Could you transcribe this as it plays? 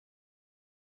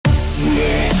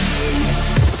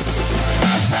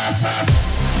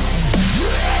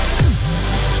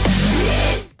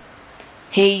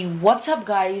Hey, what's up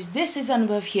guys? This is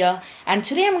Anubhav here, and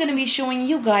today I'm going to be showing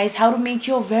you guys how to make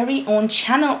your very own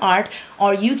channel art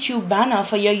or YouTube banner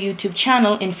for your YouTube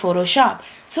channel in Photoshop.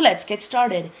 So let's get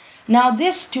started. Now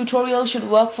this tutorial should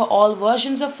work for all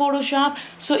versions of Photoshop,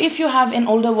 so if you have an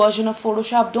older version of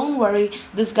Photoshop, don't worry,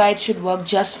 this guide should work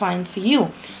just fine for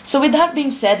you. So with that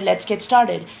being said, let's get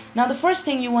started. Now the first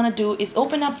thing you want to do is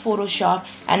open up Photoshop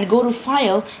and go to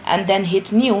File and then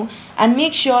hit New, and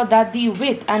make sure that the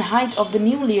width and height of the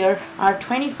new layer are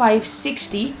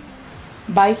 2560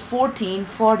 by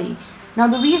 1440. Now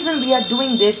the reason we are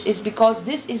doing this is because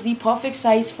this is the perfect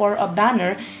size for a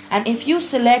banner, and if you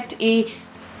select a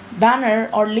banner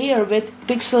or layer with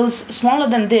pixels smaller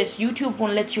than this, YouTube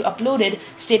won't let you upload it,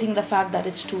 stating the fact that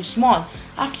it's too small.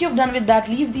 After you've done with that,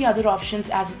 leave the other options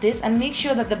as it is and make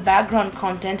sure that the background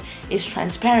content is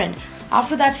transparent.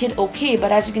 After that, hit OK,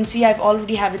 but as you can see, I've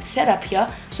already have it set up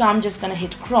here, so I'm just gonna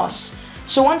hit cross.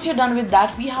 So once you're done with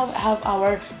that, we have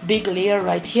our big layer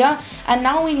right here, and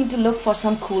now we need to look for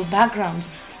some cool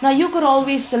backgrounds. Now you could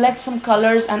always select some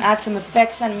colors and add some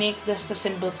effects and make this the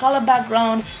simple color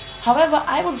background. However,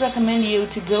 I would recommend you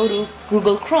to go to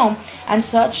Google Chrome and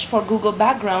search for Google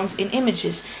backgrounds in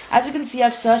images. As you can see,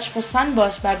 I've searched for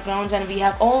sunburst backgrounds and we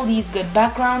have all these good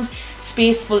backgrounds.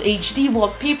 Spaceful HD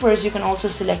wallpapers, you can also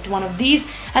select one of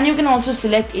these, and you can also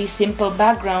select a simple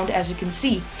background, as you can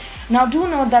see. Now do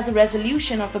note that the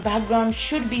resolution of the background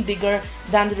should be bigger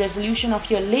than the resolution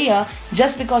of your layer,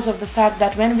 just because of the fact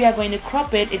that when we are going to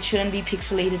crop it, it shouldn't be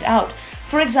pixelated out.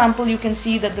 For example, you can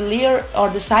see that the layer or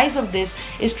the size of this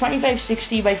is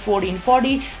 2560 by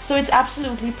 1440, so it's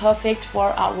absolutely perfect for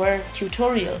our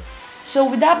tutorial. So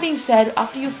with that being said,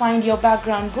 after you find your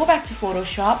background, go back to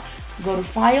Photoshop, go to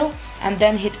File, and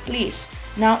then hit Place.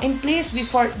 Now in Place,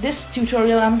 for this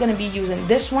tutorial, I'm going to be using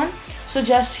this one, so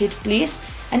just hit Place.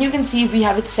 And you can see we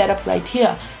have it set up right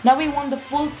here. Now we want the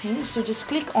full thing, so just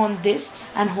click on this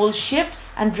and hold Shift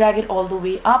and drag it all the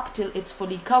way up till it's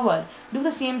fully covered. Do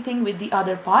the same thing with the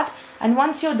other part, and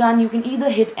once you're done, you can either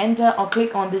hit enter or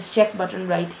click on this check button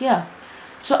right here.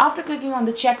 So after clicking on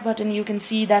the check button, you can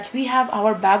see that we have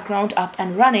our background up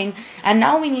and running, and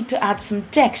now we need to add some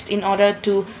text in order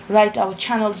to write our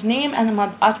channel's name and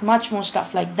much more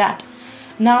stuff like that.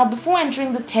 Now before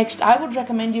entering the text, I would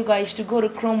recommend you guys to go to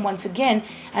Chrome once again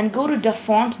and go to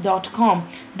thefont.com.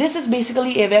 This is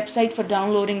basically a website for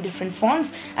downloading different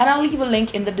fonts, and I'll leave a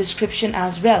link in the description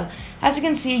as well. As you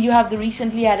can see, you have the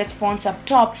recently added fonts up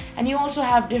top, and you also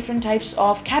have different types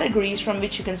of categories from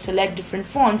which you can select different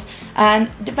fonts, and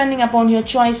depending upon your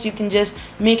choice, you can just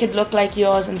make it look like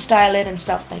yours and style it and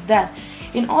stuff like that.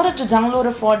 In order to download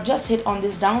a font, just hit on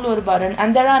this download button,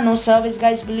 and there are no service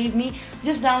guys, believe me,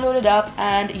 just download it up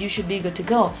and you should be good to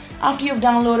go. After you've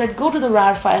downloaded, go to the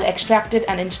RAR file, extract it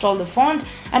and install the font,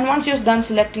 and once you're done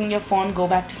selecting your font, go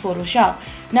back to Photoshop.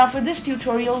 Now for this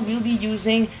tutorial, we'll be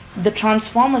using the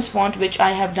Transformers font, which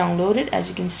I have downloaded, as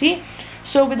you can see.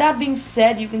 So with that being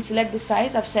said, you can select the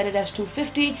size. I've set it as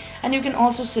 250, and you can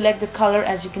also select the color.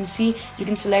 As you can see, you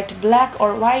can select black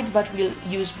or white, but we'll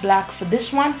use black for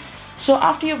this one. So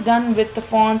after you've done with the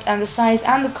font and the size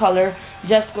and the color,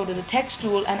 just go to the text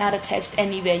tool and add a text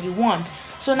anywhere you want.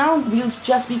 So now we'll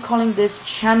just be calling this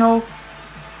channel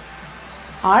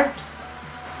art.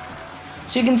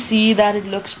 So you can see that it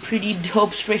looks pretty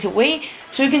dope straight away.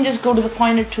 So you can just go to the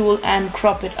pointer tool and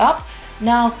crop it up.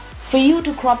 Now for you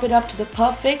to crop it up to the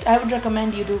perfect, I would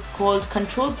recommend you to hold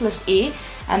Ctrl+A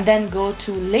and then go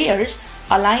to Layers,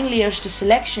 Align Layers to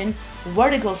Selection,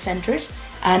 Vertical Centers,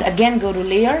 and again go to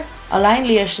Layer, Align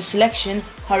Layers to Selection,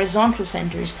 Horizontal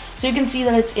Centers. So you can see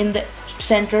that it's in the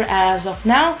center as of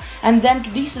now, and then to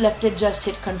deselect it, just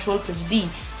hit Ctrl+D.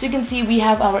 So you can see we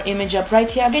have our image up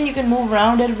right here. Again, you can move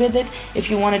around it with it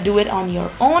if you want to do it on your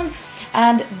own.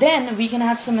 And then we can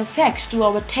add some effects to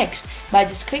our text by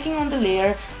just clicking on the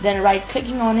layer, then right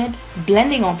clicking on it,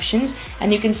 blending options,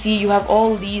 and you can see you have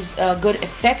all these good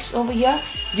effects over here.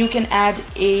 You can add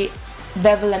a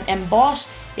bevel and emboss,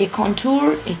 a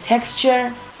contour, a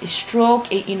texture, a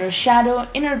stroke, a inner shadow,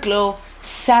 inner glow,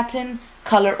 satin,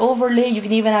 color overlay. You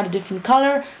can even add a different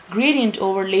color, gradient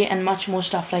overlay, and much more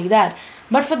stuff like that.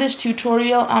 But for this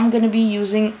tutorial, I'm going to be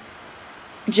using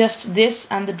just this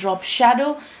and the drop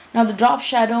shadow. Now the drop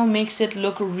shadow makes it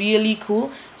look really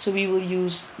cool, so we will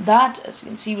use that. As you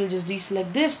can see, we'll just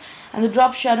deselect this, and the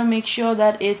drop shadow, make sure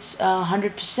that it's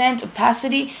 100%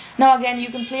 opacity. Now again, you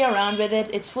can play around with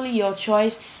it, it's fully your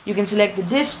choice. You can select the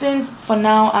distance. For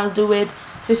now, I'll do it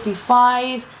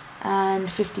 55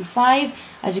 and 55.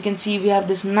 As you can see, we have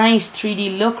this nice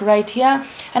 3D look right here,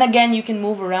 and again you can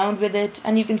move around with it,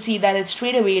 and you can see that it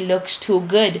straight away looks too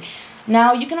good.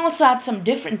 Now you can also add some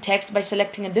different text by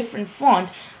selecting a different font.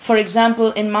 For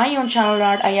example, in my own channel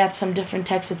art, I add some different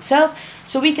text itself.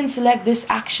 So we can select this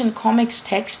Action Comics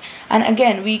text, and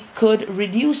again we could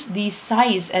reduce the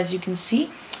size, as you can see.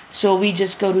 So we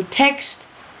just go to text,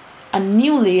 a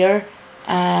new layer,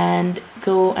 and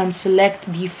go and select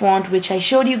the font which I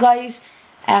showed you guys,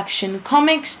 Action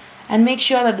Comics, and make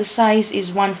sure that the size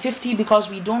is 150 because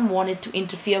we don't want it to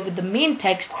interfere with the main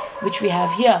text which we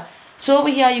have here. So over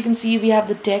here you can see we have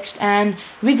the text, and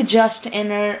we could just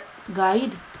enter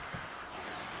guide.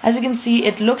 As you can see,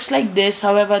 it looks like this.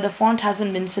 However, the font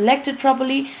hasn't been selected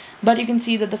properly, but you can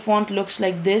see that the font looks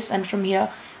like this, and from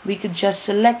here we could just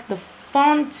select the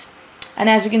font, and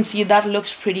as you can see, that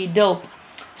looks pretty dope.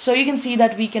 So you can see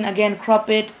that we can again crop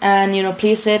it and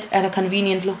place it at a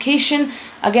convenient location.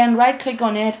 Again, right click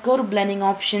on it, go to blending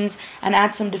options, and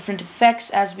add some different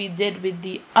effects as we did with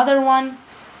the other one.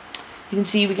 You can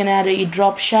see we can add a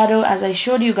drop shadow as I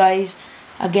showed you guys.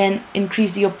 Again,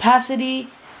 increase the opacity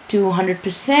to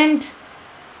 100%,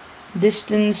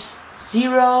 distance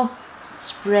 0,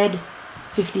 spread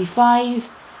 55,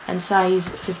 and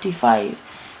size 55.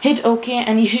 Hit OK,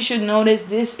 and you should notice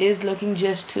this is looking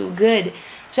just too good.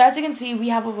 So as you can see, we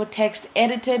have our text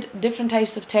edited, different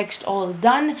types of text all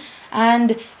done,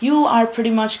 and you are pretty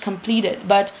much completed.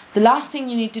 But the last thing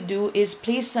you need to do is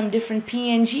place some different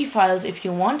PNG files if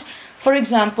you want. For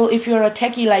example, if you're a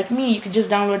techie like me, you could just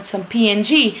download some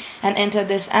PNG and enter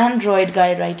this Android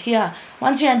guy right here.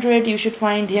 Once you enter it, you should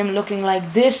find him looking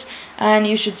like this, and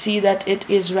you should see that it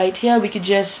is right here. We could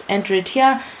just enter it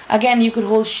here. Again, you could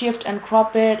hold shift and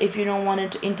crop it if you don't want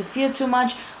it to interfere too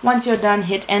much. Once you're done,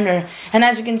 hit enter. And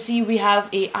as you can see, we have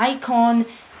a icon,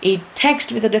 a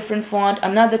text with a different font,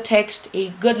 another text, a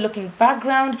good looking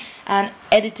background, and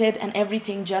edited, and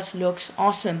everything just looks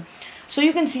awesome. So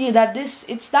you can see that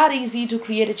it's that easy to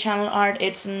create a channel art.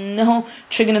 It's no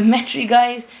trigonometry,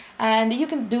 guys, and you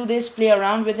can do this, play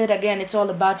around with it. Again, it's all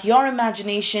about your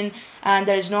imagination, and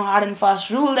there is no hard and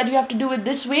fast rule that you have to do it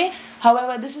this way.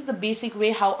 However, this is the basic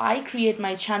way how I create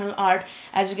my channel art.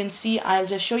 As you can see, I'll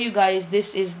just show you guys,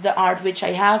 this is the art which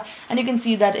I have, and you can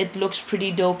see that it looks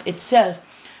pretty dope itself.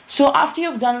 So after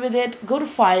you've done with it, go to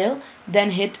File,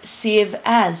 then hit Save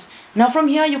As. Now from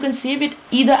here, you can save it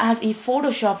either as a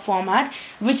Photoshop format,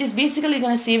 which is basically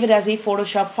going to save it as a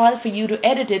Photoshop file for you to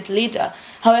edit it later.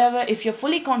 However, if you're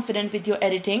fully confident with your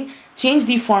editing, change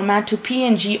the format to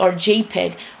PNG or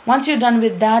JPEG. Once you're done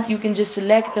with that, you can just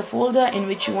select the folder in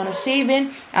which you want to save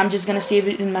in. I'm just going to save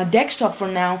it in my desktop for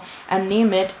now and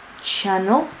name it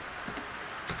Channel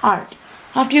Art.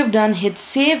 After you've done, hit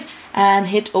Save and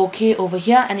hit OK over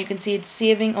here, and you can see it's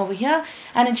saving over here,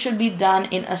 and it should be done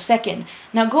in a second.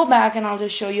 Now go back and I'll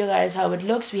just show you guys how it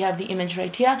looks. We have the image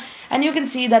right here, and you can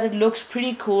see that it looks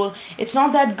pretty cool. It's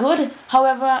not that good,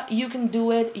 however, you can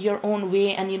do it your own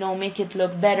way and make it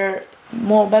look better,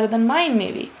 more better than mine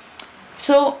maybe.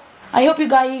 So I hope you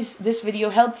guys, this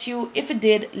video helped you. If it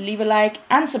did, leave a like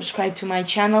and subscribe to my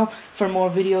channel for more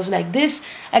videos like this.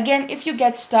 Again, if you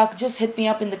get stuck, just hit me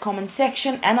up in the comment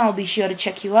section and I'll be sure to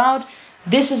check you out.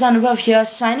 This is Anubhav here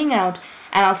signing out,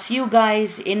 and I'll see you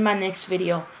guys in my next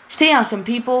video. Stay awesome,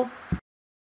 people.